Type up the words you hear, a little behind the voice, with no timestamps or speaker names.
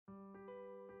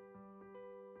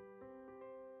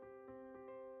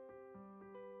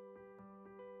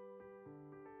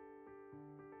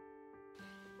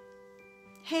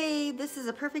Hey, this is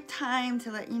a perfect time to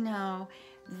let you know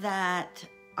that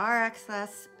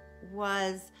RxLess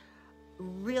was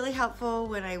really helpful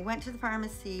when I went to the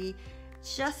pharmacy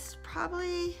just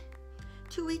probably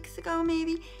 2 weeks ago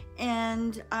maybe,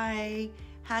 and I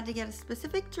had to get a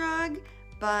specific drug,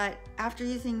 but after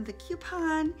using the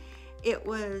coupon it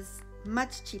was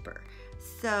much cheaper.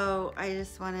 So I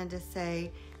just wanted to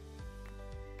say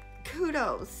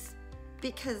kudos,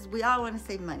 because we all want to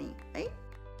save money, right?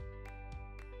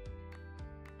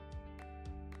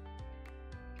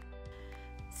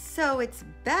 So it's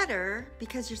better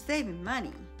because you're saving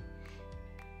money.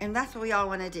 And that's what we all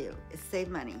want to do, is save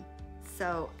money.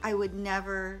 So I would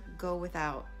never go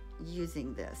without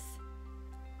using this.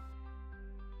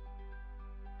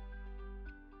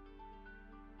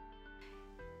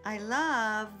 I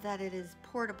love that it is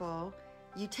portable.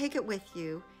 You take it with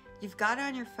you. You've got it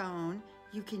on your phone.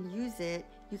 You can use it.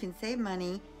 You can save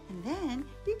money. And then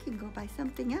you can go buy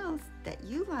something else that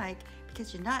you like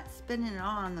because you're not spending it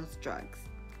all on those drugs.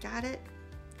 Got it?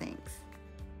 Thanks.